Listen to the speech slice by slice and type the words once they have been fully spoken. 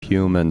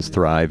humans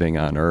thriving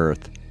on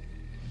Earth.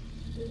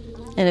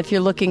 And if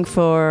you're looking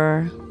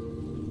for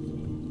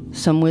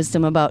some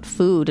wisdom about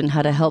food and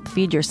how to help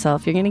feed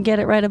yourself, you're going to get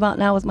it right about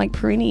now with Mike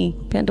Perini.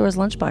 Pandora's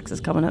Lunchbox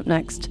is coming up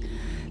next.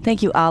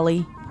 Thank you,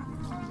 Ollie.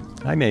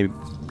 I may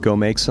go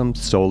make some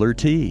solar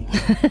tea.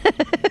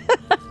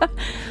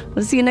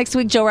 We'll see you next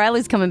week. Joe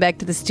Riley's coming back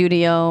to the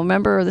studio.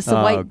 Remember, this is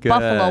a White good.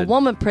 Buffalo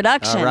Woman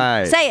production. All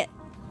right. Say it.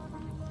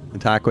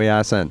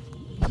 Takoyasen.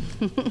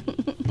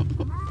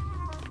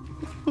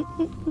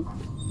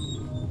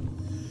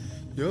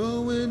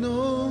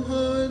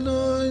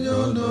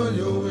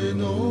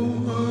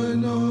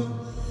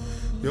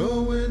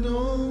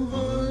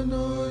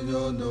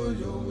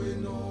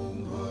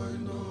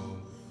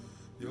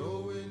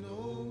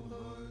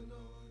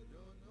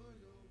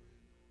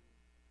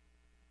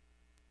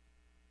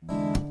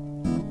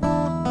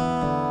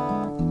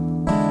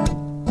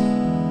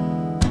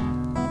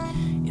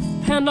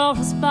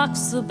 Pandora's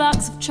box, a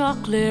box of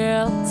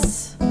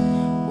chocolates.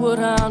 Would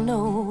I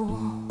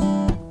know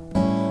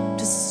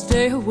to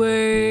stay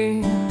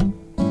away?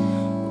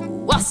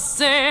 I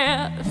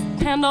said, if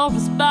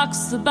Pandora's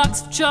box, a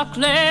box of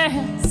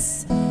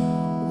chocolates,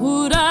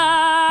 would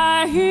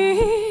I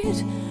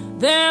eat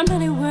them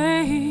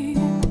anyway?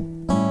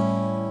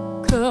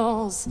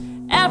 'Cause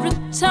every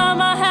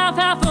time I have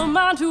half a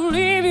mind to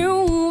leave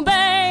you,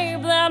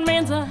 babe, that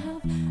means I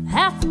have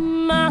half a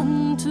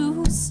mind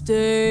to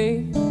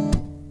stay.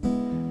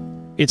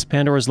 It's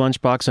Pandora's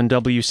Lunchbox on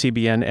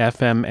WCBN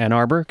FM Ann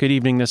Arbor. Good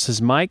evening, this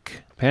is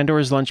Mike.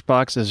 Pandora's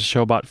Lunchbox is a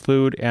show about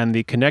food and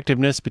the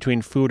connectiveness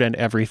between food and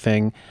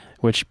everything,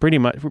 which pretty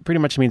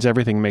much means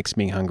everything makes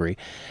me hungry.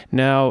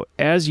 Now,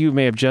 as you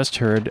may have just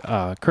heard,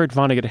 Kurt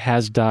Vonnegut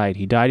has died.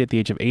 He died at the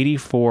age of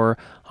 84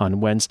 on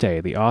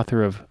Wednesday, the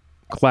author of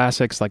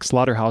classics like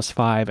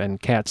Slaughterhouse-Five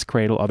and Cat's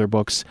Cradle, other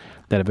books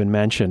that have been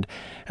mentioned.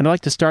 And I'd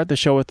like to start the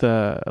show with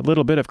a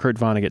little bit of Kurt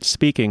Vonnegut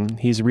speaking.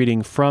 He's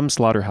reading from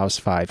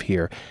Slaughterhouse-Five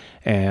here,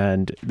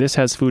 and this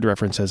has food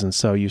references, and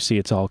so you see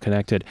it's all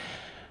connected.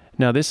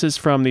 Now, this is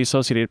from the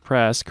Associated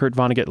Press. Kurt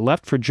Vonnegut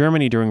left for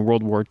Germany during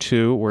World War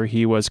II, where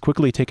he was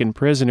quickly taken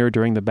prisoner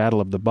during the Battle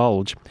of the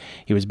Bulge.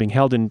 He was being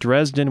held in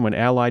Dresden when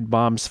Allied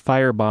bombs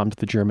firebombed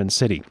the German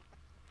city.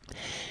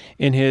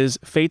 In his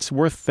Fate's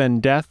Worse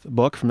Than Death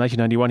book from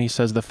 1991, he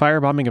says, the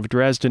firebombing of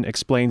Dresden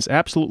explains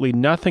absolutely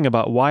nothing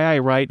about why I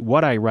write,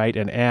 what I write,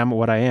 and am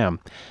what I am.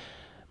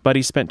 But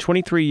he spent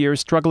 23 years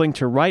struggling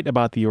to write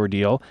about the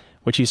ordeal,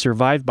 which he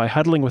survived by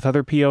huddling with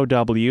other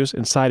POWs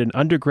inside an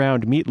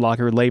underground meat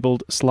locker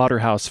labeled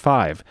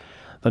Slaughterhouse-Five.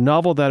 The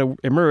novel that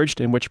emerged,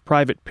 in which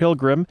Private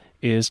Pilgrim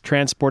is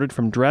transported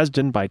from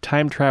Dresden by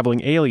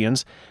time-traveling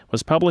aliens,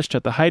 was published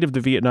at the height of the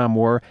Vietnam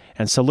War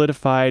and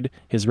solidified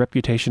his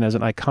reputation as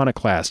an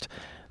iconoclast.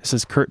 This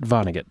is Kurt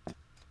Vonnegut.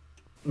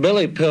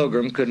 Billy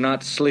Pilgrim could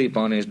not sleep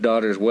on his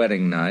daughter's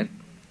wedding night.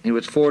 He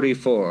was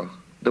 44.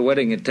 The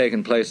wedding had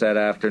taken place that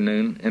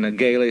afternoon in a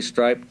gaily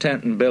striped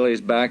tent in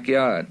Billy's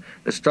backyard.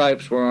 The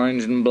stripes were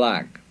orange and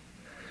black.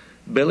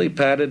 Billy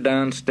padded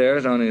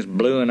downstairs on his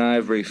blue and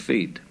ivory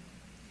feet.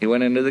 He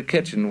went into the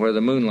kitchen where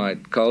the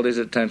moonlight called his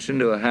attention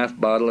to a half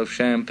bottle of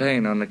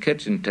champagne on the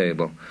kitchen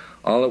table,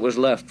 all that was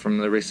left from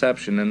the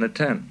reception in the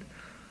tent.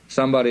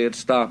 Somebody had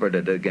stoppered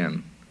it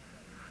again.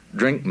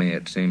 Drink me,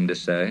 it seemed to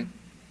say.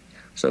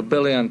 So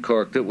Billy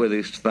uncorked it with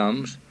his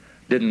thumbs,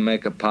 didn't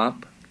make a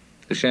pop.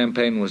 The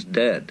champagne was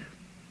dead.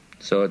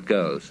 So it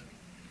goes.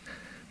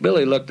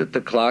 Billy looked at the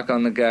clock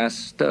on the gas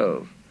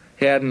stove.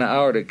 He had an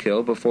hour to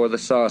kill before the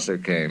saucer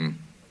came.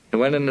 He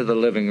went into the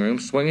living room,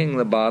 swinging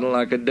the bottle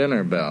like a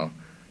dinner bell,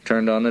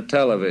 turned on the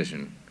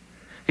television.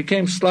 He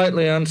came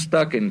slightly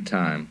unstuck in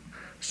time,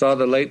 saw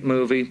the late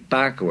movie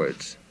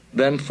backwards,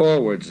 then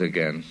forwards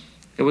again.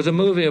 It was a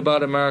movie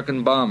about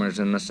American bombers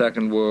in the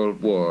Second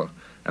World War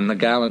and the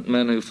gallant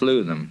men who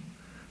flew them.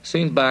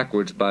 Seen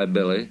backwards by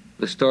Billy,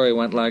 the story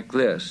went like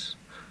this.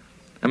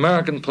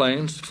 American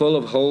planes, full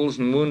of holes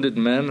and wounded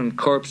men and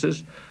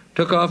corpses,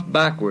 took off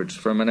backwards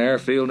from an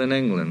airfield in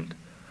England.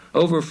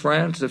 Over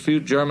France, a few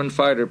German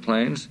fighter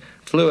planes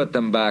flew at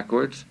them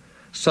backwards,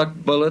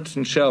 sucked bullets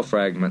and shell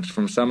fragments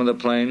from some of the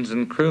planes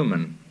and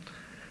crewmen.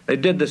 They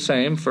did the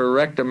same for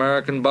wrecked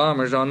American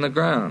bombers on the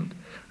ground,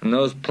 and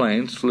those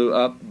planes flew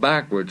up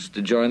backwards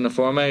to join the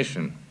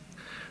formation.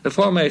 The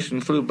formation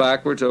flew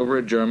backwards over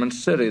a German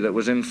city that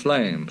was in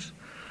flames.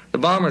 The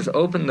bombers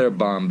opened their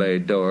bomb bay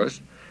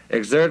doors,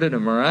 exerted a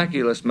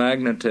miraculous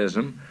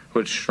magnetism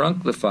which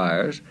shrunk the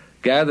fires,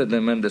 gathered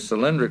them into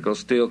cylindrical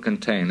steel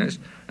containers,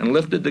 and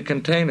lifted the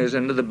containers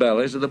into the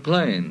bellies of the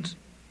planes.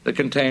 The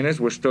containers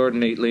were stored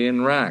neatly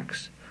in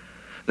racks.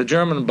 The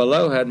German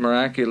below had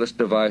miraculous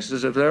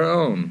devices of their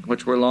own,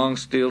 which were long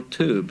steel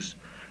tubes.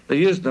 They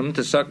used them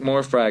to suck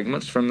more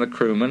fragments from the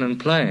crewmen and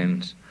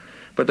planes.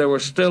 But there were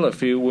still a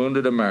few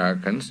wounded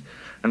Americans,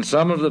 and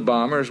some of the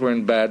bombers were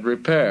in bad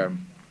repair.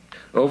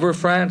 Over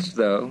France,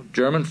 though,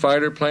 German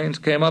fighter planes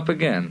came up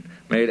again,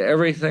 made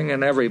everything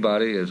and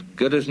everybody as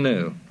good as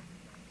new.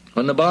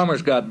 When the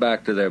bombers got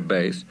back to their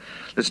base,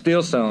 the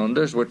steel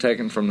cylinders were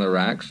taken from the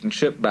racks and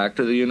shipped back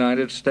to the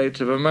United States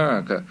of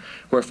America,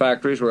 where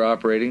factories were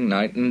operating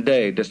night and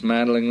day,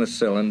 dismantling the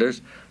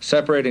cylinders,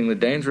 separating the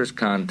dangerous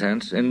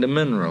contents into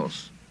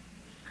minerals.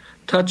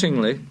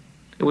 Touchingly,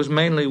 it was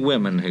mainly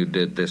women who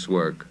did this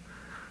work.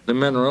 The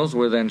minerals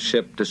were then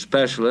shipped to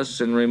specialists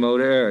in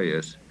remote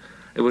areas.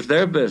 It was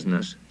their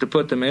business to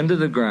put them into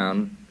the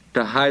ground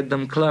to hide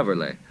them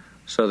cleverly,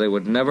 so they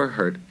would never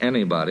hurt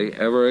anybody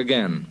ever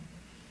again.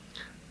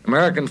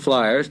 American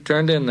flyers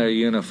turned in their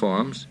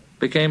uniforms,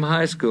 became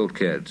high school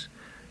kids,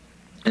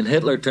 and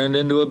Hitler turned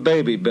into a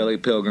baby, Billy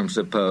Pilgrim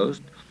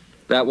supposed.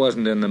 That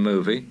wasn't in the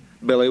movie.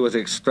 Billy was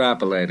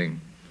extrapolating.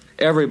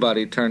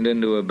 Everybody turned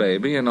into a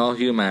baby, and all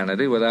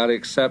humanity, without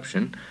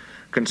exception,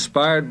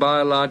 conspired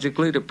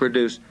biologically to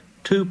produce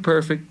two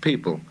perfect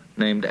people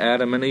named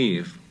Adam and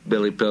Eve,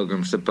 Billy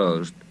Pilgrim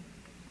supposed.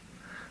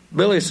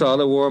 Billy saw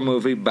the war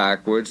movie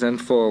backwards and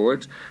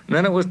forwards, and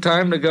then it was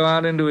time to go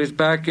out into his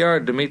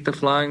backyard to meet the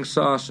flying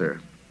saucer.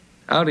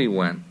 Out he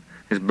went,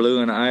 his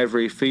blue and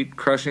ivory feet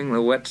crushing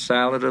the wet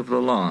salad of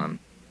the lawn.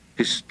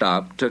 He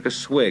stopped, took a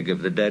swig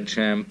of the dead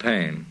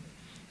champagne.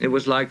 It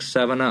was like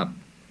 7-Up.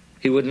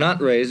 He would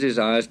not raise his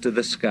eyes to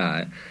the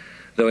sky,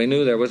 though he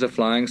knew there was a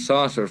flying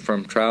saucer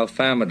from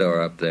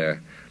Tralfamadore up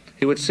there.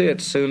 He would see it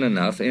soon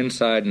enough,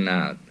 inside and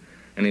out,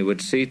 and he would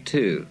see,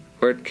 too,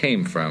 where it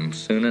came from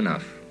soon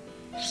enough.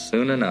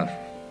 Soon enough.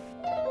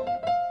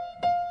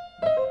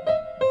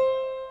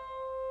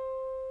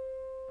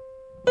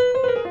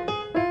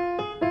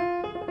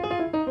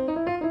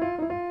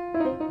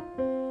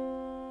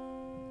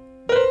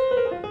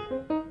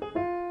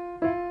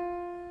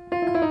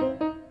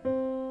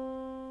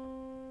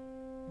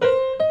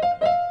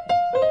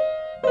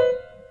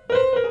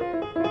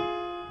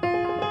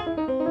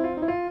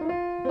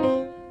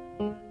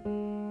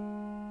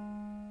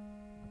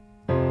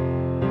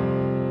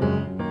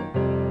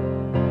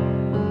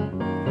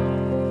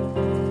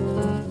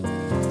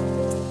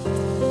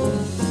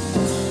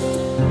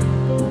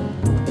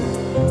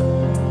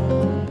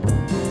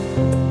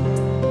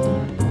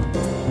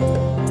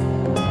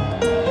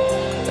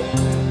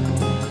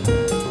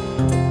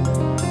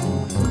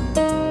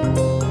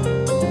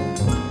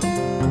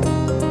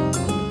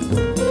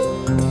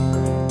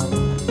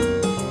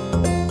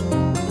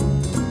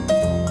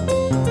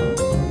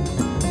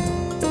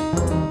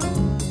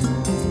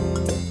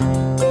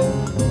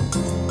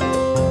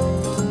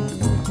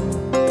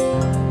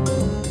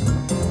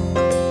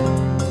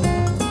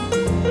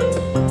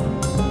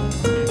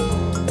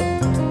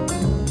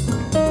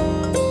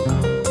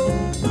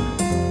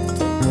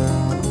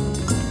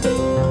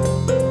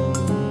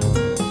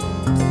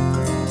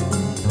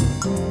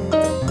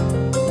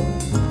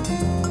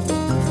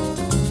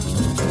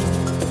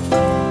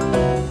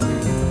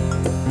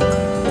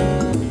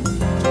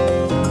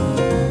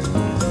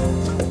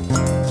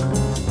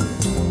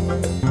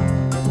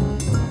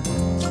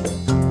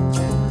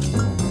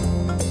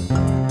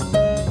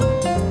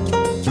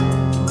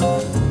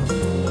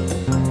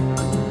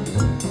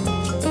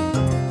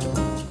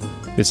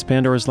 It's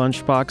Pandora's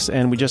Lunchbox,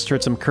 and we just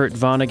heard some Kurt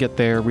Vonnegut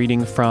there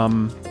reading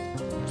from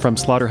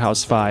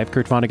Slaughterhouse-Five.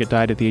 Kurt Vonnegut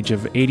died at the age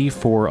of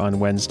 84 on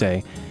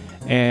Wednesday.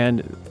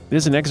 And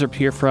there's an excerpt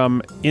here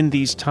from In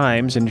These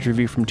Times, an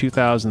interview from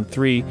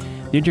 2003.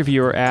 The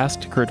interviewer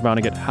asked Kurt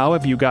Vonnegut, "How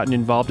have you gotten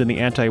involved in the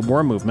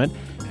anti-war movement,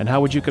 and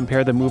how would you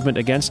compare the movement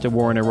against a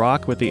war in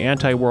Iraq with the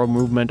anti-war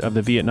movement of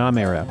the Vietnam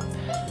era?"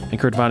 And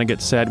Kurt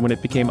Vonnegut said, "When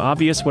it became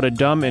obvious what a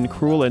dumb and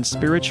cruel and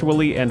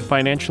spiritually and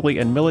financially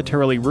and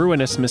militarily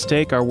ruinous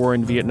mistake our war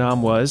in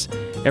Vietnam was,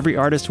 every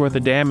artist worth a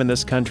damn in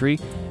this country,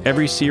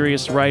 every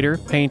serious writer,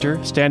 painter,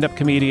 stand-up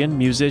comedian,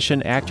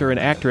 musician, actor, and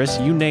actress,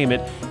 you name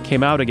it,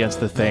 came out against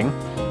the thing.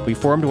 We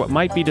formed what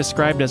might be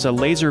described as a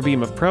laser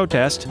beam of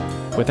protest,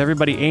 with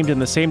everybody aimed in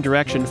the same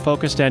direction,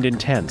 focused and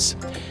intense.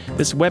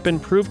 This weapon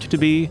proved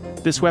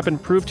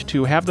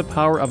to have the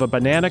power of a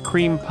banana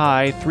cream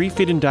pie 3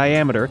 feet in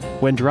diameter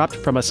when dropped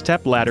from a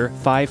step ladder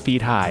 5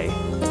 feet high."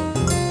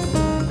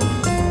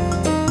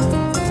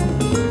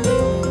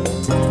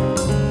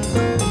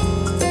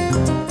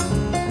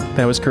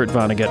 That was Kurt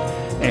Vonnegut.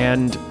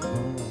 And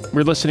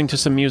we're listening to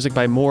some music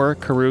by Moore,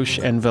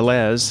 Karush, and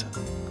Velez.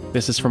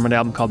 This is from an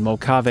album called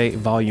Mocave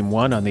Volume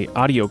 1 on the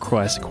Audio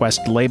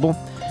Quest label.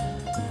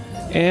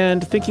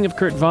 And thinking of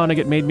Kurt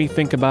Vonnegut made me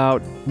think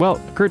about, well,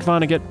 Kurt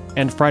Vonnegut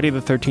and Friday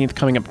the 13th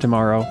coming up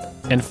tomorrow,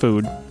 and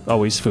food,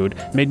 always food,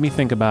 made me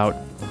think about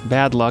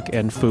bad luck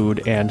and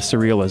food and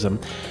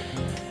surrealism.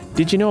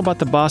 Did you know about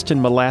the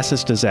Boston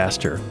molasses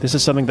disaster? This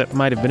is something that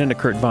might have been in a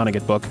Kurt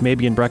Vonnegut book,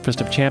 maybe in Breakfast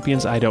of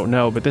Champions, I don't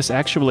know, but this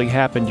actually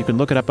happened. You can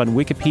look it up on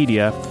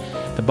Wikipedia.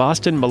 The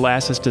Boston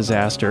molasses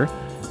disaster,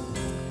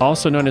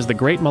 also known as the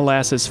Great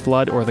Molasses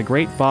Flood or the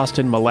Great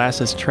Boston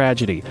Molasses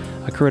Tragedy,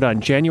 occurred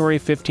on January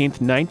 15,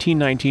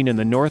 1919 in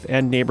the North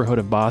End neighborhood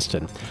of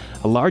Boston.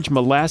 A large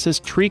molasses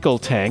treacle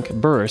tank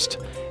burst,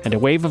 and a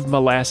wave of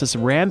molasses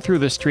ran through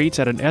the streets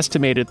at an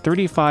estimated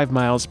 35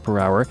 miles per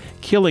hour,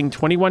 killing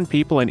 21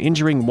 people and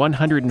injuring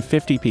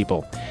 150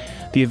 people.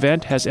 The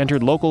event has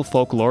entered local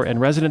folklore,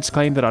 and residents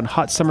claim that on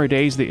hot summer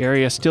days the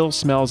area still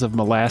smells of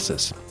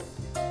molasses.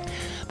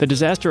 The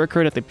disaster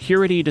occurred at the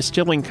Purity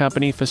Distilling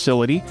Company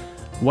facility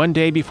one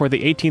day before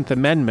the 18th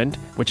Amendment,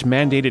 which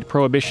mandated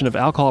prohibition of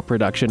alcohol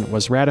production,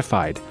 was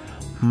ratified.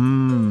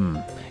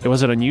 It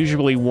was an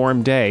unusually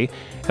warm day.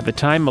 At the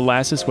time,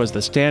 molasses was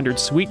the standard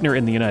sweetener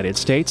in the United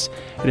States.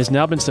 It has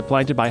now been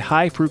supplanted by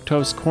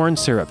high-fructose corn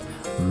syrup.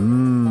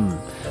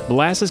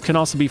 Molasses can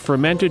also be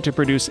fermented to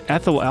produce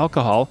ethyl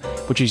alcohol,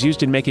 which is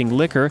used in making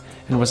liquor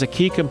and was a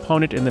key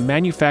component in the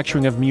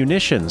manufacturing of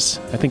munitions.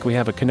 I think we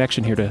have a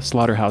connection here to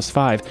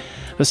Slaughterhouse-Five.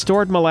 The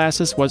stored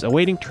molasses was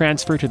awaiting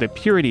transfer to the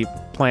Purity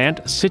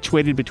plant,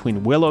 situated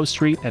between Willow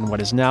Street and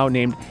what is now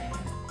named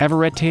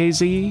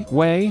Everettese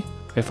Way.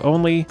 If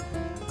only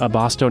a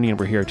Bostonian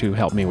were here to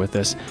help me with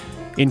this.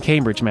 In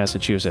Cambridge,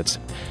 Massachusetts.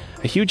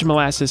 A huge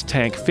molasses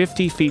tank,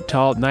 50 feet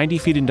tall, 90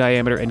 feet in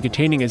diameter, and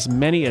containing as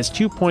many as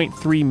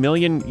 2.3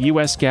 million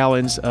U.S.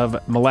 gallons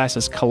of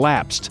molasses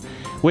collapsed.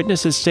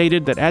 Witnesses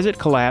stated that as it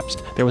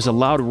collapsed, there was a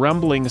loud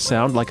rumbling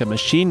sound like a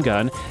machine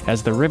gun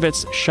as the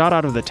rivets shot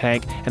out of the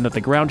tank, and that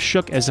the ground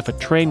shook as if a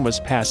train was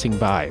passing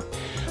by.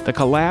 The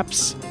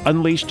collapse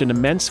unleashed an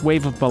immense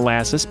wave of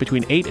molasses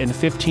between 8 and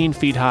 15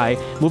 feet high,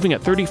 moving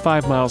at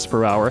 35 miles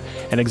per hour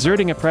and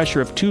exerting a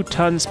pressure of 2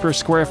 tons per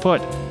square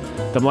foot.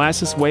 The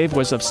molasses wave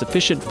was of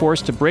sufficient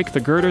force to break the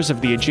girders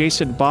of the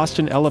adjacent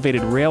Boston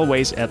Elevated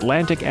Railway's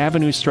Atlantic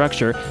Avenue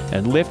structure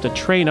and lift a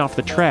train off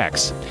the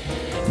tracks.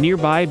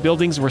 Nearby,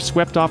 buildings were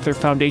swept off their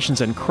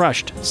foundations and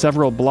crushed.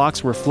 Several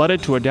blocks were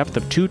flooded to a depth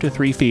of 2 to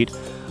 3 feet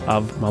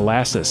of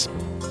molasses.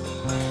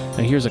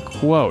 Now here's a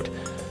quote.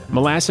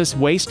 Molasses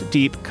waist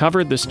deep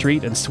covered the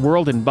street and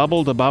swirled and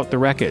bubbled about the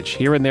wreckage.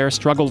 Here and there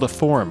struggled a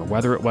form.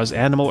 Whether it was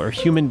animal or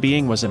human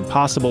being was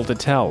impossible to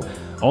tell.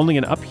 Only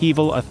an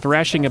upheaval, a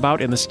thrashing about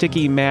in the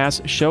sticky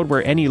mass showed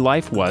where any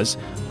life was.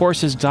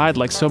 Horses died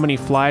like so many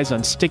flies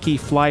on sticky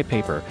fly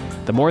paper.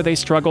 The more they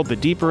struggled, the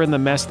deeper in the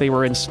mess they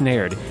were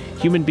ensnared.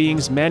 Human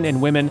beings, men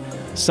and women,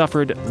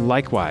 suffered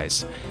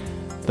likewise.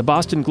 The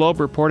Boston Globe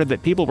reported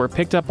that people were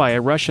picked up by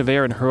a rush of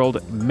air and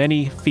hurled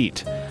many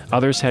feet.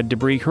 Others had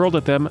debris hurled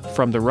at them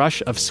from the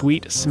rush of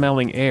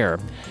sweet-smelling air.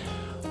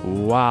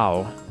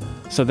 Wow.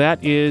 So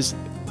that is,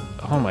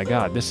 oh my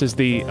God, this is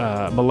the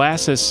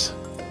molasses.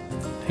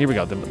 Here we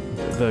go.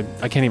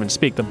 I can't even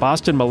speak. The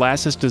Boston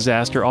Molasses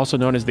Disaster, also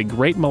known as the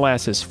Great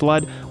Molasses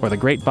Flood or the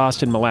Great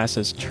Boston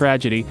Molasses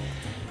Tragedy.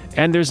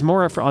 And there's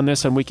more on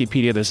this on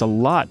Wikipedia. There's a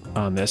lot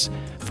on this.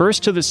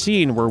 First to the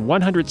scene were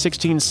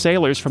 116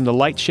 sailors from the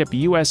lightship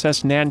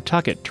USS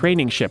Nantucket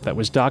training ship that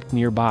was docked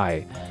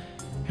nearby.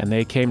 And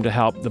they came to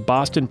help. The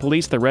Boston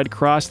Police, the Red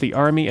Cross, the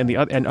Army,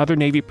 and other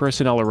Navy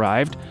personnel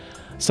arrived.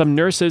 Some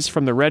nurses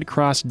from the Red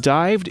Cross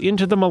dived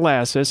into the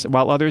molasses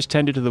while others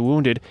tended to the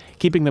wounded,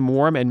 keeping them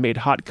warm and made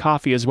hot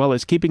coffee as well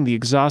as keeping the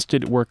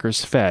exhausted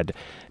workers fed.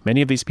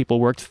 Many of these people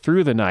worked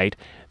through the night.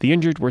 The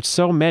injured were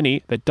so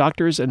many that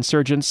doctors and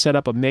surgeons set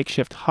up a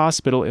makeshift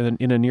hospital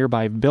in a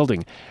nearby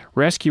building.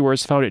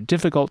 Rescuers found it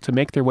difficult to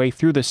make their way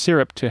through the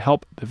syrup to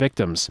help the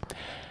victims.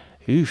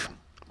 Oof,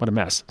 what a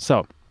mess.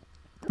 So,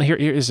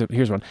 here's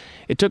one.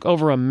 It took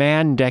over a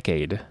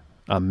man-decade,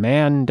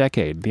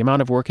 the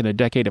amount of work in a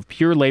decade of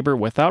pure labor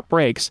without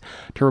breaks,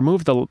 to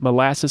remove the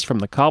molasses from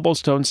the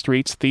cobblestone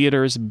streets,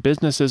 theaters,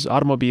 businesses,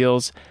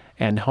 automobiles,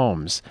 and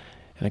homes.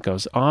 And it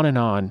goes on and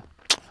on.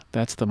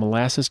 That's the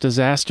molasses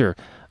disaster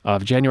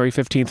of January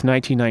 15th,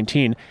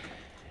 1919.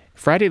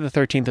 Friday the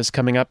 13th is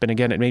coming up, and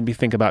again, it made me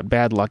think about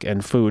bad luck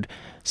and food.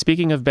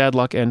 Speaking of bad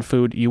luck and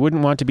food, you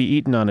wouldn't want to be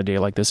eaten on a day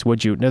like this,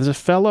 would you? Now, there's a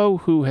fellow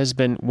who has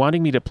been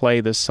wanting me to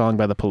play this song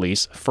by the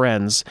Police,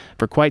 Friends,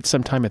 for quite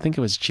some time. I think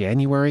it was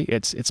January.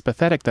 It's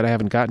pathetic that I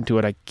haven't gotten to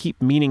it. I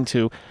keep meaning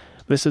to.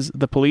 This is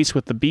the Police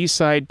with the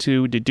B-side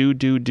to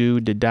Da-Do-Do-Do,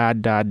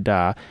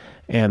 Da-Da-Da-Da,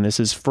 and this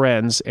is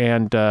Friends,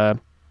 and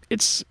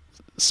it's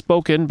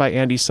spoken by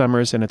Andy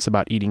Summers, and it's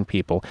about eating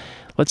people.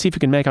 Let's see if you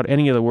can make out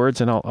any of the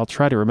words, and I'll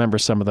try to remember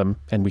some of them,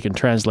 and we can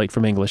translate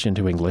from English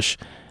into English.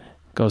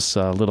 Goes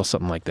a little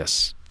something like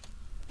this.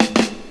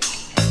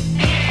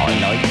 I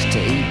like to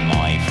eat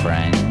my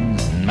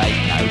friends and make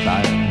no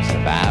bones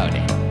about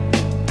it.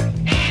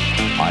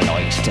 I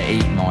like to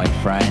eat my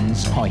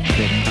friends, I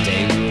couldn't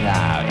do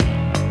without it.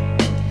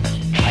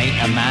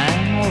 Ain't a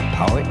man or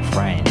poet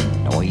friend,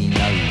 I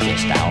know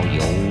just how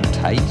you'll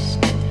taste.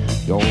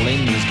 Your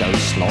limbs go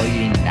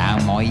sliding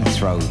down my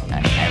throat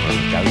and never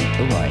go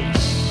to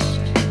waste.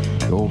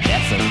 Your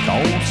death, of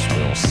course,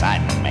 will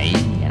sadden me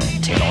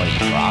until I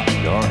drop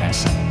your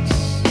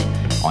essence.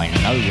 I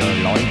know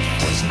your life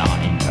was not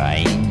in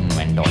vain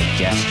when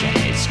digestion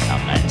is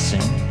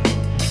commencing.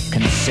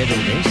 Consider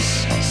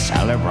this a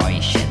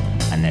celebration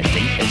and the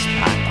deepest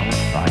pack of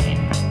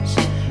friends.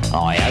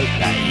 I hope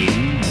that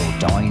you will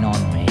dine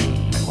on me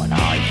when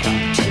I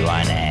come to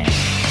an end.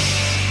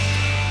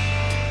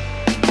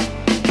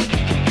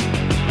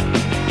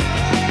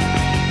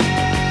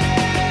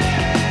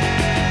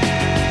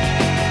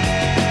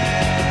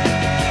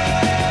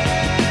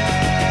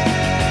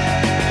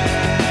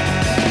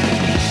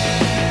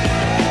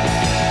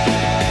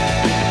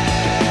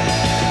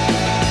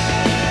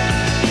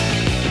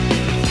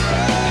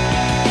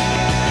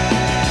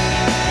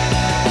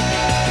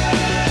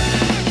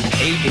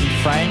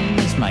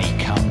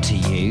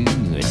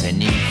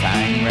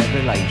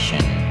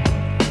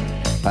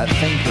 But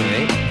think of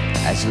it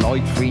as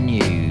life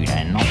renewed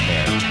and not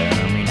their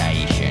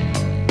termination.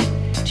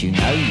 To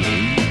know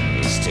you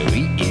is to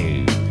eat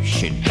you,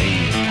 should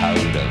be the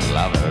code of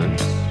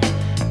lovers.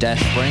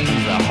 Death brings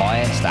the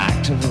highest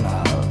act of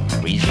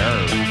love,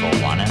 reserved for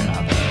one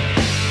another.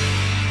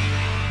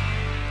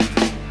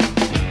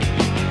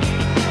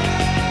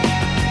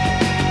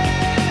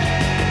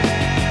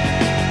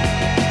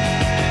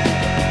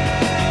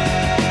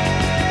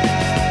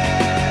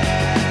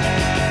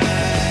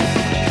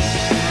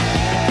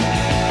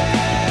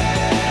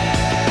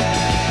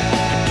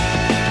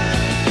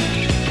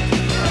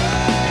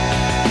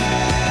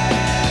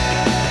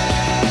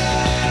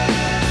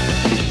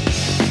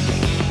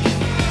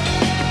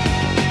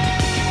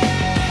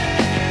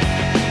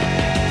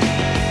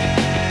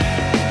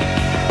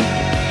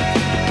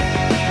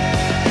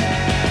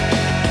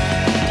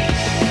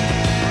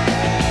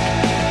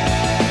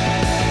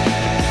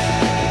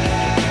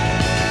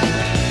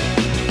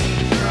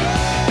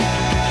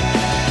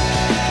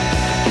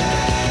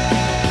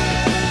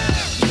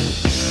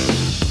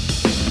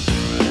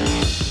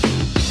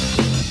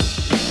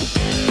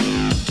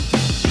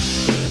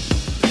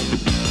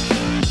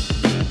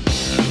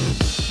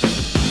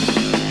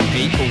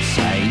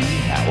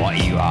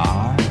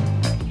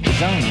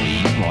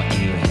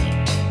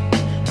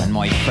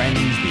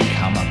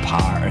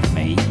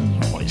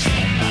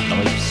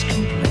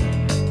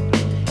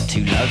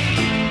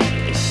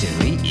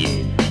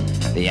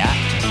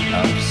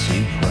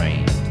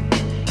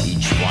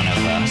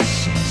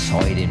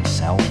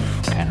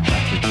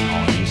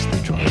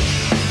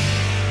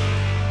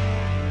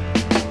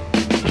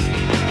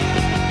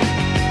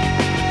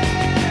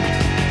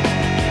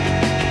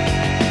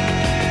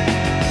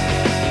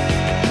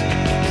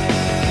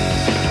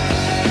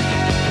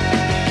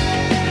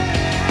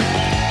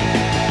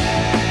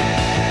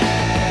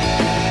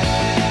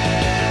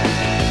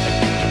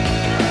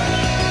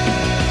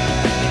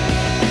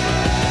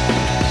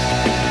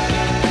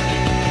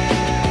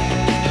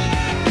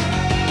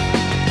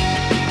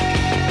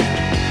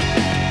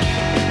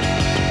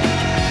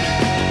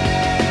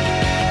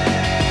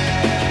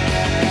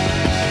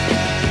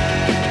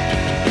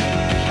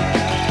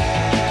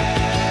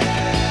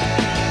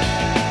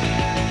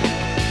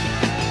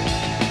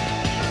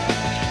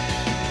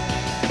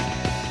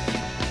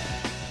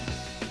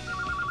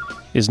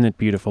 Isn't it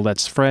beautiful?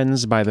 That's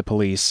Friends by The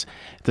Police.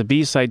 The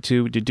B-side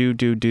to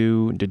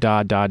Do-Do-Do-Do,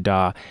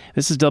 Da-Da-Da-Da.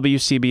 This is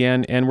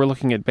WCBN, and we're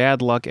looking at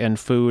bad luck and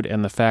food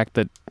and the fact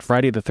that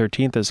Friday the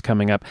 13th is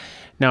coming up.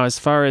 Now, as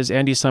far as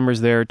Andy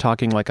Summers there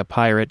talking like a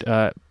pirate,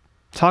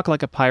 Talk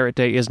Like a Pirate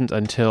Day isn't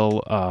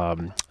until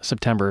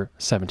September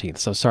 17th,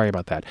 so sorry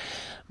about that.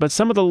 But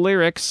some of the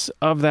lyrics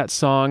of that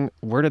song,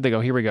 where did they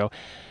go? Here we go.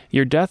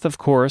 Your death, of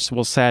course,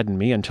 will sadden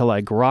me until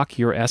I grok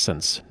your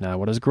essence. Now,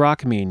 what does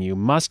grok mean? You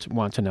must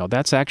want to know.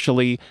 That's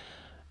actually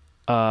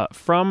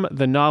from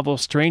the novel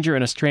Stranger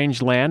in a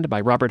Strange Land by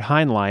Robert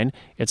Heinlein.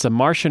 It's a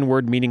Martian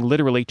word meaning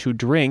literally to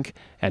drink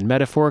and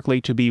metaphorically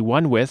to be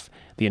one with.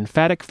 The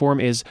emphatic form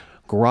is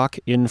grok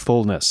in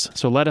fullness.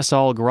 So let us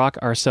all grok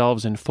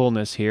ourselves in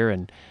fullness here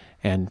and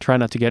try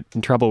not to get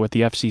in trouble with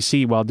the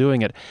FCC while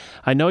doing it.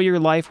 I know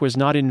your life was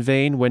not in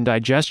vain when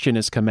digestion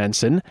is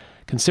commencing.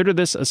 Consider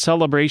this a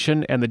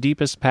celebration and the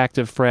deepest pact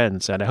of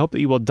friends, and I hope that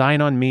you will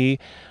dine on me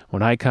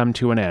when I come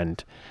to an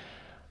end.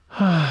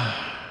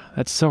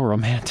 That's so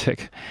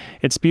romantic.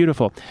 It's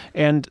beautiful.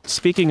 And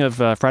speaking of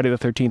Friday the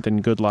 13th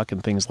and good luck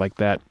and things like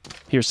that,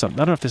 here's something.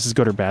 I don't know if this is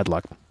good or bad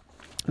luck.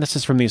 This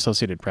is from the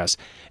Associated Press.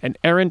 An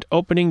errant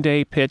opening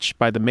day pitch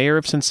by the mayor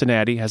of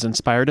Cincinnati has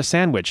inspired a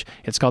sandwich.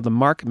 It's called the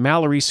Mark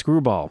Mallory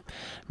Screwball.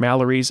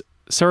 Mallory's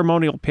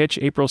ceremonial pitch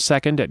April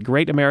 2nd at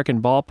Great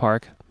American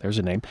Ballpark, there's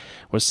a name,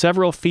 was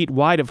several feet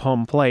wide of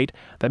home plate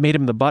that made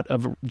him the butt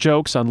of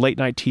jokes on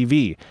late-night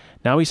TV.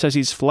 Now he says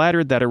he's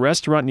flattered that a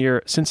restaurant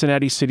near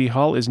Cincinnati City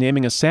Hall is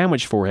naming a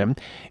sandwich for him.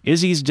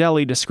 Izzy's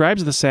Deli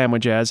describes the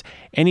sandwich as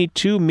any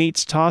two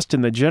meats tossed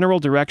in the general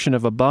direction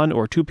of a bun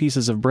or two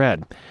pieces of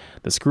bread.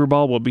 The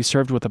screwball will be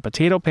served with a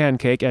potato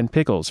pancake and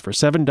pickles for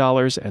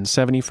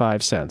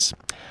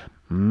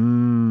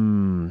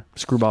 $7.75.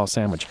 Screwball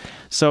sandwich.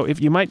 So if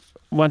you might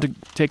want to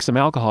take some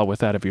alcohol with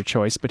that of your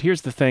choice, but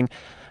here's the thing.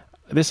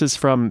 This is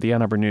from the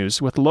Ann Arbor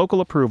News. With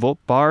local approval,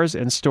 bars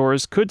and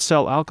stores could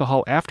sell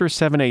alcohol after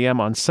 7 a.m.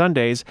 on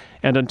Sundays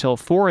and until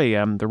 4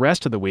 a.m. the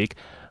rest of the week.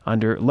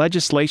 Under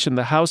legislation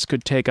the House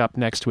could take up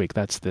next week.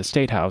 That's the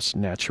State House,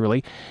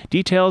 naturally.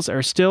 Details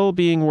are still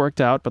being worked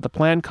out, but the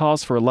plan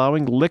calls for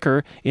allowing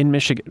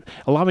Michigan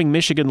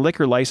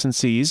liquor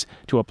licensees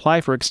to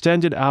apply for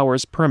extended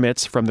hours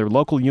permits from their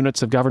local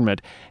units of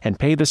government and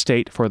pay the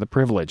state for the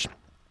privilege.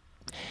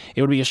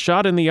 It would be a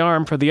shot in the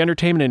arm for the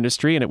entertainment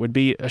industry, and it would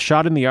be a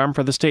shot in the arm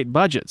for the state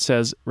budget,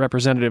 says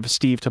Representative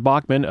Steve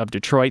Tabachman of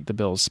Detroit, the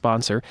bill's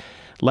sponsor.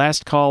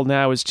 Last call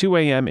now is 2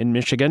 a.m. in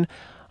Michigan.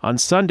 On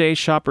Sunday,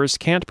 shoppers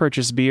can't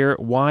purchase beer,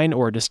 wine,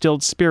 or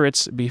distilled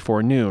spirits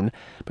before noon,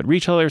 but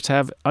retailers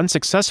have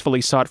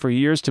unsuccessfully sought for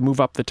years to move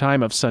up the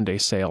time of Sunday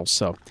sales,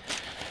 so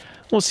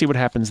we'll see what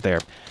happens there.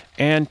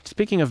 And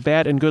speaking of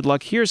bad and good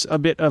luck, here's a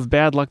bit of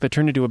bad luck that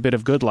turned into a bit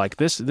of good luck.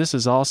 This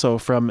is also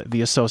from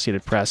the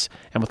Associated Press,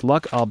 and with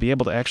luck, I'll be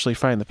able to actually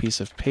find the piece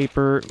of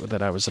paper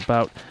that I was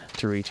about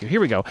to read to you.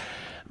 Here we go.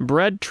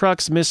 Bread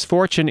truck's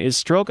misfortune is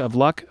stroke of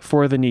luck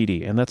for the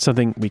needy, and that's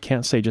something we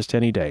can't say just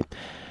any day.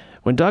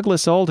 When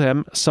Douglas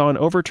Oldham saw an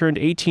overturned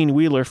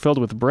 18-wheeler filled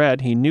with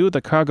bread, he knew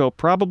the cargo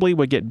probably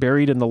would get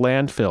buried in the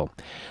landfill.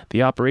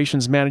 The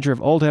operations manager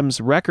of Oldham's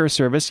wrecker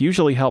service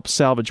usually helps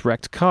salvage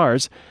wrecked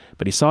cars,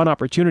 but he saw an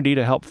opportunity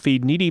to help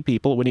feed needy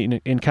people when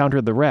he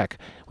encountered the wreck.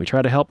 "We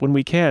try to help when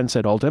we can,"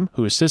 said Oldham,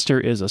 whose sister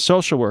is a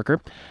social worker.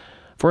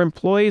 Four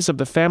employees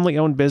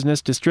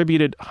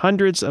distributed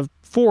hundreds of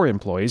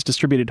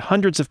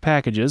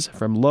packages,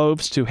 from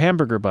loaves to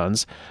hamburger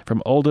buns,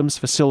 from Oldham's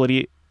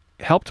facility,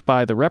 helped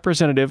by the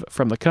representative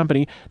from the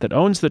company that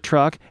owns the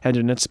truck and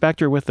an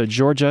inspector with the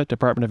Georgia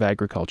Department of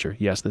Agriculture.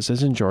 Yes, this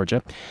is in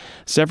Georgia.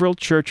 Several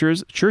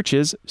churches,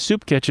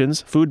 soup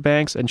kitchens, food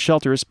banks, and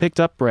shelters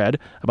picked up bread,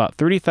 about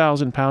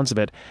 30,000 pounds of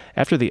it,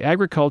 after the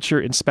agriculture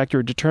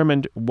inspector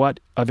determined what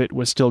of it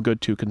was still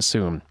good to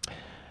consume.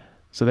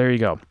 So there you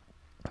go.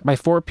 By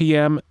 4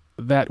 p.m.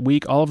 that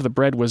week, all of the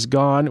bread was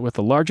gone, with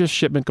the largest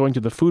shipment going to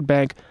the food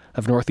bank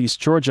of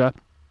Northeast Georgia,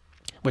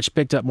 which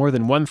picked up more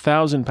than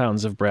 1,000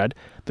 pounds of bread.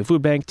 The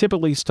food bank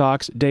typically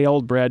stocks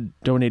day-old bread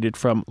donated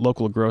from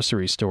local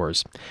grocery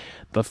stores.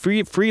 The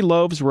free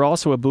loaves were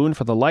also a boon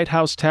for the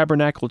Lighthouse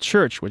Tabernacle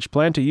Church, which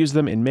planned to use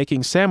them in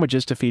making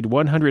sandwiches to feed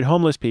 100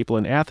 homeless people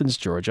in Athens,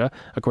 Georgia,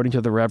 according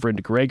to the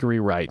Reverend Gregory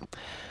Wright.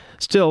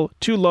 Still,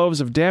 2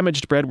 loaves of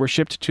damaged bread were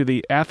shipped to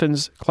the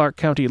Athens-Clarke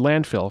County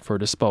landfill for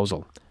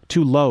disposal.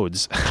 2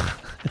 loads.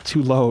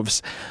 2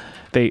 loaves.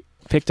 They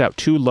picked out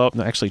 2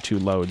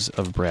 loads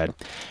of bread.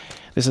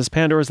 This is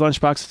Pandora's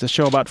Lunchbox. It's a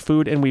show about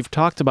food, and we've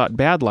talked about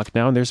bad luck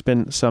now, and there's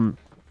been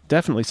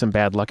definitely some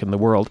bad luck in the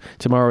world.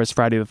 Tomorrow is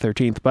Friday the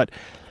 13th, but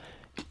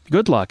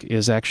good luck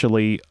is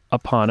actually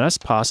upon us,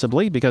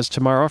 possibly, because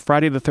tomorrow,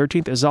 Friday the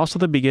 13th, is also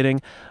the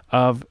beginning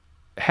of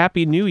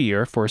Happy New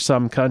Year for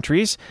some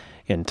countries,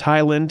 in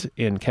Thailand,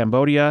 in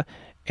Cambodia,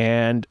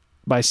 and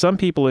by some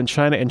people in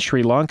China and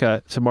Sri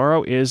Lanka.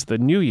 Tomorrow is the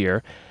New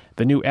Year,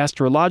 the new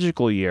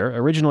astrological year.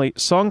 Originally,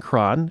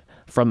 Songkran,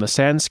 from the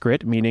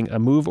Sanskrit, meaning a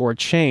move or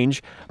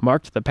change,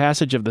 marked the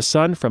passage of the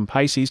sun from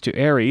Pisces to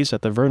Aries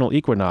at the vernal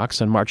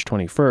equinox on March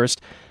 21st.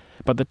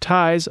 But the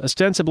Thais,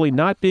 ostensibly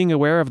not being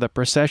aware of the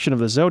precession of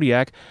the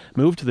zodiac,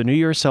 moved the New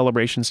Year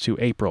celebrations to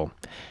April.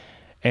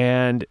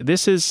 And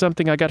this is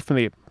something I got from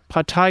the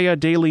Pattaya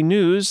Daily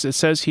News. It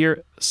says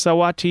here,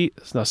 Sawati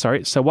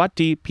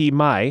Pi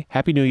Mai,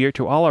 Happy New Year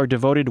to all our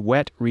devoted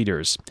wet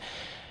readers.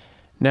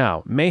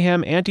 Now,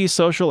 mayhem,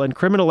 antisocial, and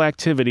criminal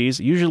activities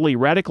usually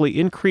radically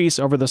increase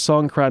over the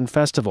Songkran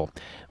Festival,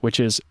 which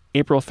is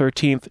April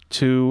 13th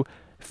to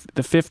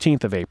the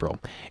 15th of April.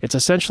 It's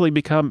essentially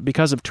become,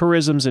 because of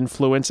tourism's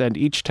influence and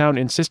each town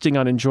insisting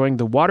on enjoying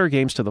the water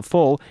games to the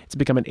full, it's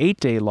become an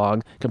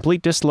 8-day-long,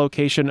 complete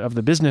dislocation of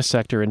the business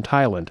sector in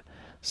Thailand,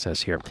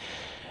 says here.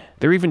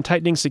 They're even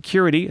tightening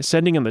security,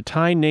 sending in the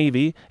Thai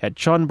Navy at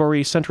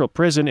Chonburi Central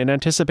Prison in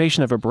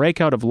anticipation of a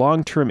breakout of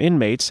long-term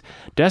inmates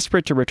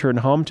desperate to return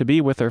home to be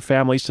with their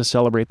families to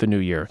celebrate the New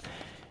Year.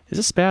 Is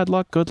this bad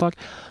luck, good luck?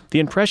 The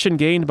impression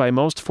gained by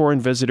most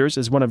foreign visitors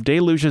is one of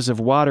deluges of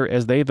water,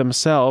 as they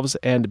themselves,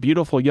 and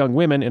beautiful young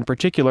women in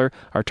particular,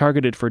 are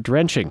targeted for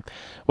drenching.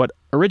 What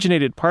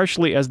originated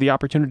partially as the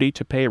opportunity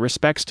to pay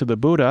respects to the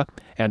Buddha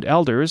and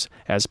elders,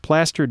 as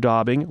plaster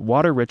daubing,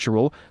 water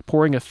ritual,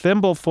 pouring a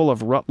thimbleful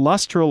of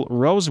lustral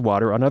rose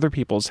water on other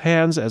people's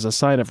hands as a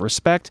sign of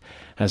respect,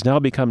 has now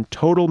become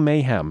total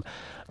mayhem.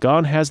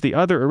 Gone has the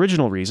other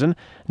original reason,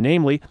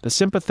 namely the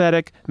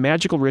sympathetic,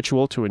 magical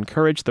ritual to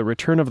encourage the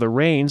return of the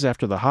rains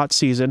after the hot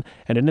season,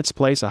 and in its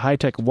place a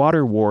high-tech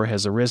water war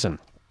has arisen.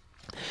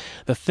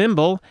 The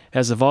thimble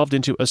has evolved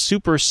into a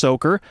super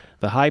soaker,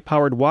 the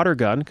high-powered water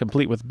gun,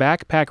 complete with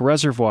backpack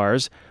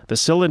reservoirs, the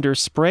cylinder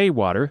spray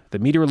water, the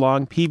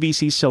meter-long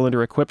PVC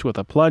cylinder equipped with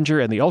a plunger,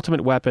 and the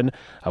ultimate weapon,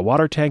 a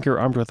water tanker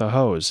armed with a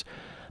hose.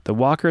 The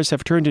walkers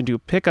have turned into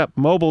pickup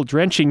mobile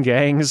drenching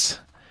gangs.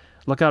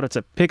 Look out, it's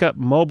a pickup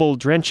mobile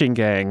drenching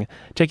gang,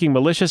 taking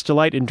malicious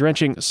delight in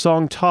drenching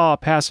Songta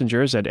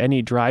passengers and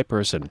any dry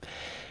person.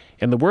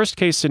 In the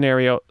worst-case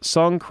scenario,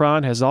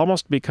 Songkran has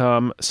almost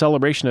become a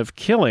celebration of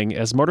killing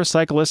as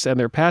motorcyclists and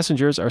their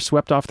passengers are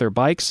swept off their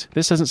bikes.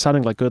 This isn't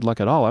sounding like good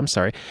luck at all, or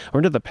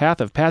into the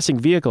path of passing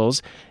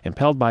vehicles,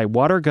 impelled by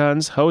water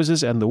guns,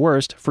 hoses, and the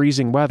worst,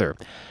 freezing weather.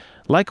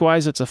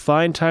 Likewise, it's a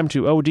fine time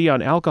to OD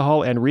on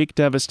alcohol and wreak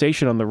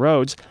devastation on the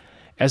roads,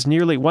 as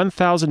nearly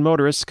 1,000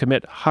 motorists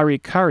commit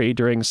harikari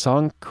during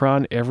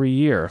Songkran every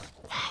year.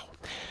 Wow.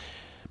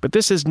 But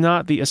this is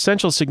not the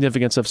essential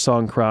significance of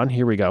Songkran.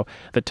 Here we go.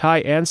 The Thai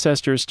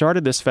ancestors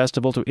started this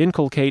festival to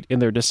inculcate in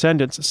their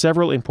descendants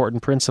several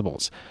important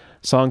principles.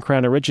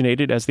 Songkran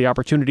originated as the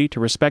opportunity to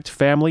respect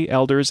family,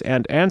 elders,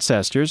 and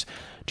ancestors,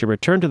 to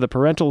return to the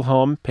parental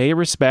home, pay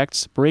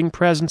respects, bring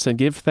presents, and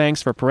give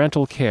thanks for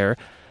parental care,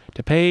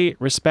 to pay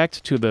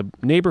respect to the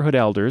neighborhood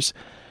elders,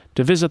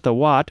 to visit the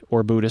Wat,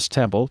 or Buddhist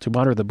temple, to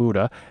honor the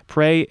Buddha,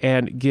 pray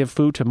and give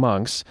food to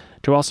monks,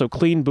 to also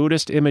clean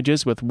Buddhist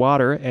images with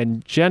water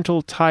and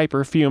gentle Thai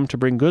perfume to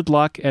bring good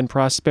luck and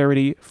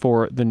prosperity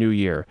for the new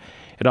year.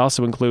 It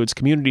also includes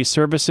community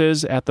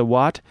services at the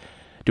Wat.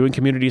 Doing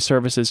community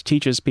services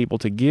teaches people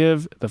to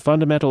give, the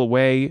fundamental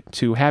way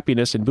to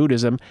happiness in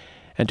Buddhism,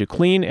 and to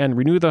clean and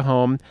renew the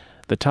home,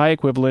 the Thai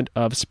equivalent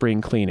of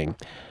spring cleaning.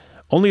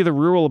 Only the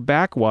rural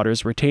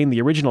backwaters retain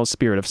the original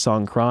spirit of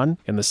Songkran.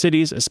 In the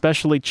cities,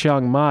 especially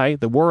Chiang Mai,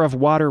 the war of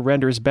water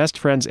renders best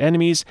friends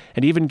enemies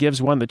and even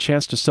gives one the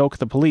chance to soak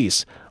the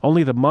police.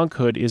 Only the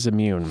monkhood is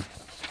immune.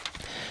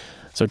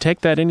 So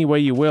take that any way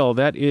you will.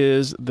 That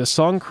is the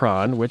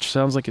Songkran, which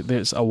sounds like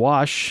there's a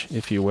wash,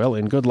 if you will,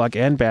 in good luck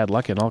and bad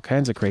luck and all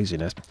kinds of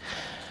craziness.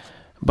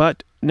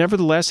 But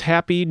nevertheless,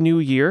 Happy New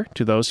Year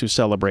to those who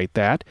celebrate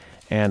that.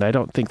 And I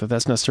don't think that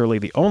that's necessarily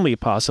the only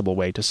possible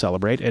way to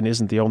celebrate and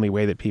isn't the only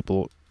way that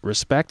people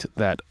respect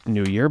that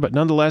New Year. But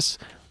nonetheless,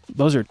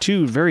 those are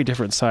two very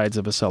different sides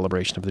of a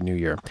celebration of the New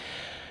Year.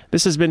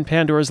 This has been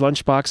Pandora's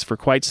Lunchbox for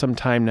quite some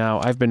time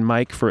now. I've been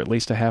Mike for at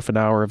least a half an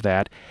hour of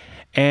that.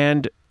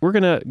 And we're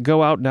going to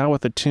go out now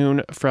with a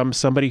tune from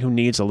somebody who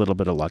needs a little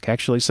bit of luck.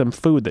 Actually, some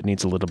food that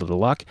needs a little bit of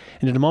luck.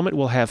 And in a moment,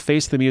 we'll have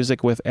Face the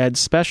Music with Ed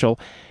Special.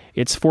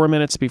 It's 4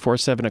 minutes before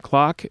 7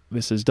 o'clock.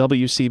 This is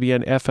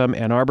WCBN FM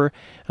Ann Arbor.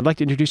 I'd like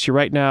to introduce you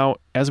right now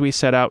as we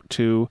set out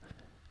to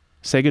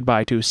say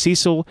goodbye to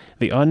Cecil,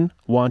 the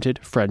Unwanted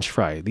French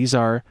Fry. These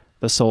are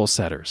the Soul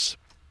Setters.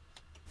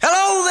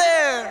 Hello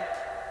there,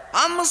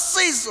 I'm a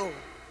Cecil,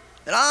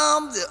 and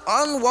I'm the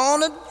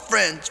Unwanted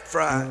French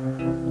Fry.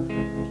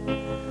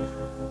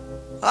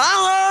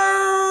 I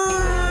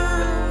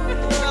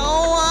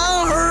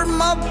heard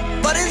my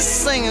buddies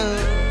singing.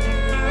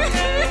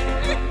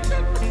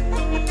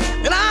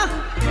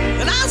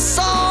 And I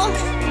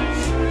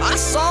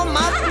saw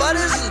my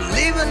buddies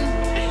leaving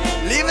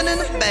in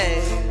the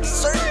bag,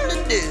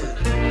 certainly did.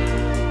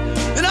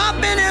 And I've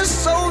been here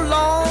so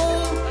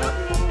long,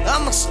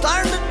 I'm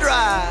starting to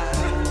dry.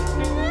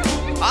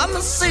 I'm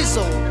a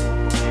Cecil,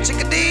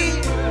 Chickadee,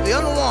 the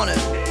Unwanted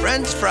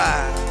French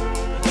Fry.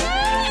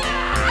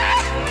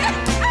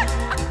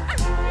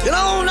 You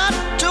know, not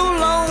too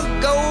long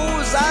ago,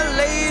 as I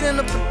laid in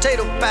a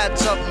potato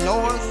patch up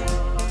north,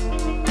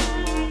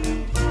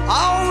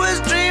 I always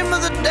dream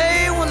of the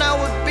day when I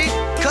would be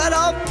cut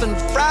up and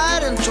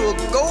fried into a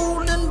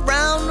golden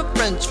brown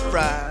French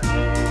fry.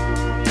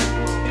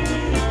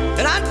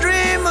 And I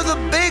dream of the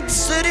big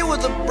city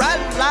with the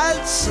bright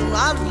lights, and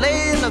I'd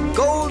lay in a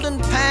golden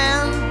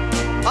pan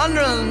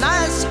under a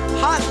nice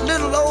hot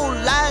little old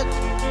light,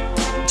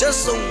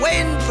 just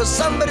waiting for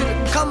somebody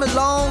to come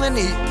along and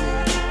eat me.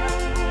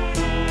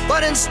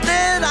 But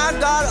instead I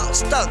got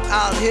stuck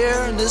out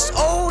here in this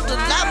old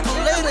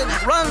dilapidated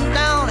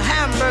run-down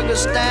hamburger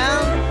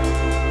stand,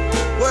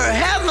 where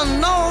heaven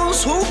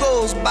knows who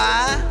goes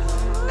by,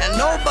 and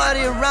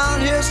nobody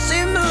around here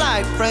seems to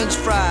like French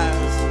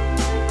fries.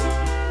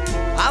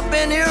 I've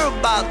been here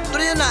about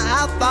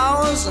 3.5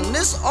 hours, and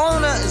this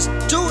owner is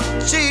too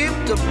cheap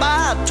to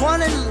buy a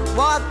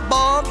 20-watt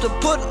bulb to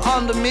put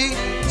under me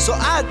so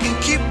I can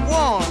keep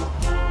warm.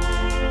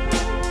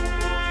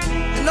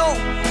 You know,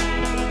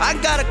 I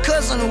got a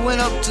cousin who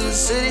went up to the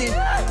city,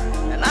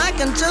 and I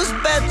can just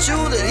bet you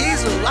that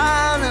he's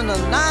lying in a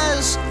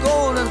nice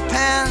golden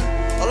pan,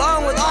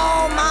 along with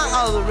all my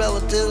other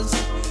relatives,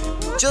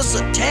 just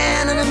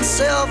tanning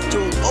himself to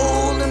a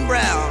golden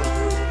brown.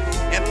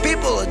 And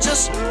people are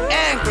just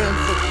angering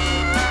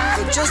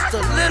for just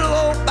a little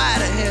old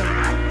bite of him,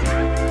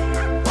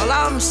 while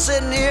I'm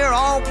sitting here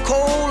all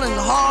cold and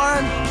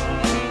hard,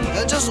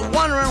 and just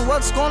wondering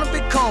what's gonna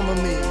become of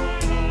me.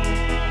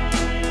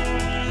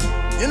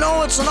 You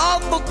know, it's an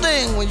awful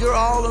thing when you're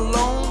all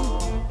alone,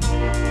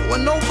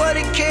 when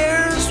nobody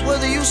cares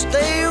whether you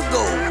stay or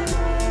go.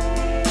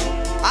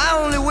 I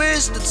only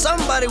wish that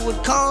somebody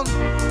would come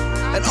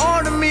and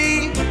order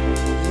me,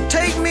 and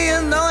take me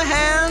in their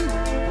hand,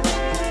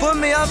 put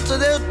me up to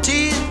their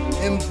teeth,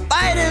 and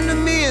bite into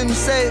me and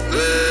say,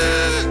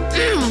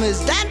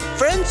 is that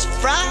French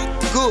fry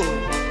good?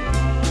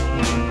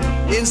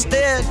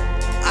 Instead,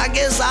 I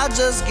guess I'll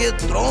just get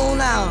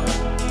thrown out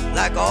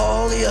like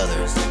all the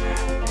others.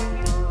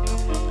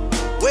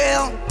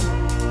 Well,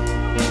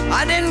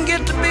 I didn't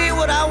get to be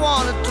what I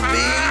wanted to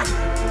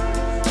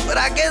be, but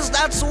I guess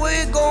that's the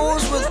way it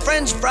goes with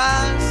French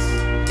fries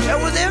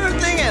and with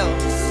everything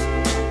else.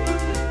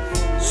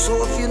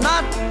 So if you're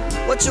not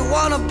what you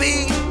want to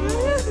be,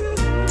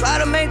 try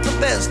to make the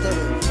best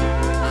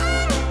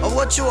of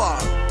what you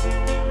are.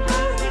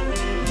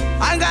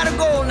 I gotta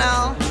go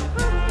now,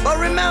 but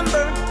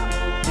remember,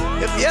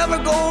 if you ever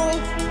go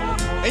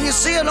and you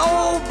see an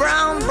old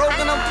brown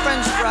broken up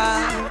French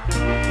fry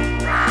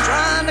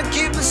trying to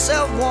keep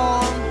itself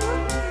warm,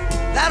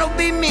 that'll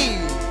be me,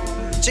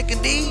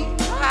 Chickadee,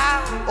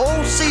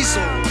 old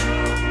Cecil.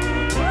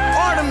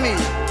 Order me,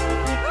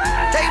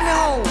 take me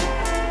home.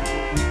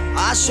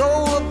 I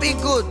sure will be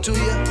good to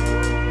you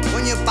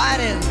when you bite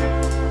in.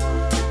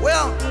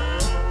 Well,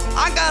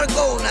 I gotta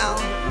go now,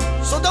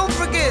 so don't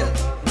forget,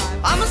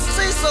 I'm a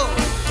Cecil,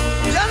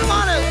 the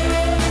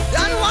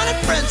unwanted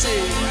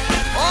Frenchie.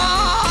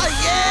 Oh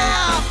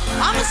yeah,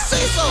 I'm a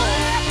Cecil,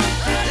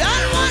 the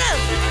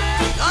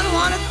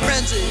unwanted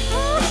Frenchie.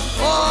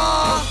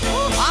 Oh,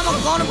 I'm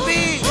gonna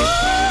be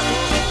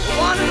the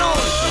one and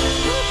only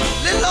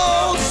little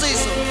old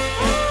Cecil.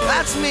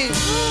 That's me.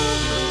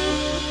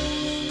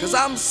 'Cause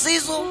I'm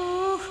Cecil,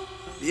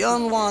 the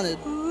unwanted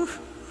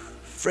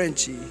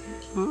Frenchie.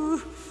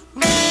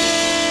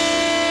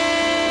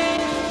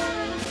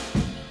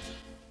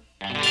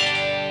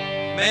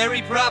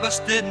 Mary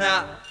Provost did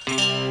not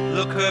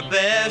look her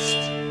best.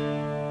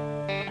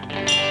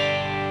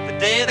 The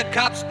day the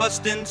cops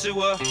bust into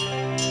her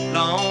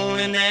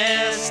lonely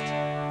nest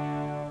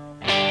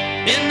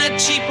in that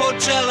cheap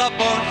hotel up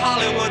on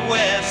Hollywood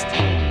West.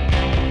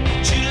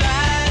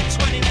 July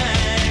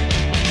 29.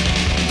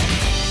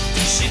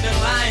 She'd been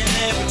lying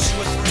there for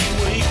 2 or 3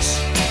 weeks.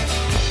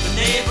 The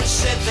neighbors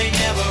said they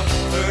never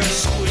heard her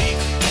squeak.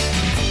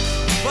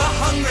 But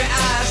hungry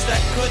eyes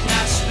that could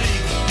not speak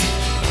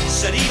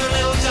said even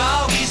little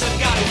doggies have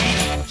gotta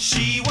eat.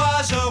 She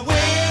was a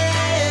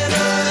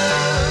winner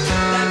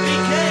that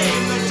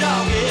became the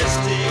doggies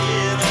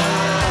dinner.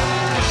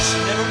 She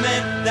never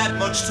meant that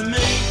much to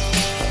me.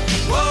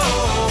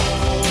 Whoa,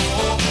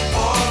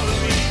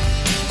 Marie.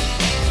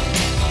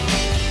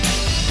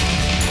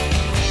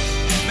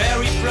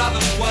 Mary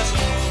Provost was a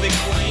movie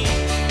queen,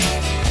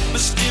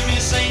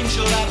 mysterious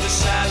angel of the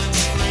silent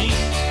screen,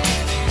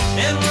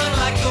 and run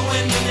like the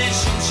wind the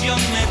nation's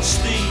young men's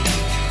steam.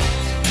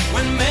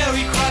 When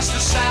Mary crossed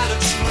the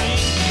silent screen,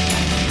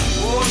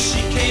 oh,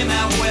 she came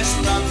out west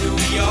from New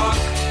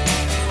York.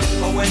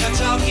 But when the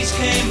talkies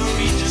came,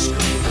 Marie just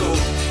couldn't go.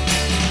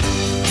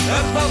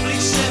 Her public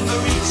said,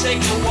 Marie,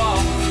 take a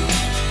walk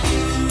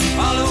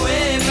all the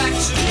way back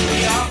to New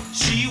York.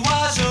 She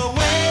was a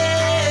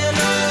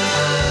winner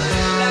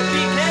that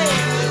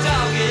became the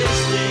doggies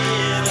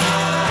dinner.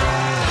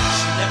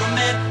 She never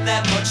meant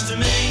that much to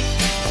me.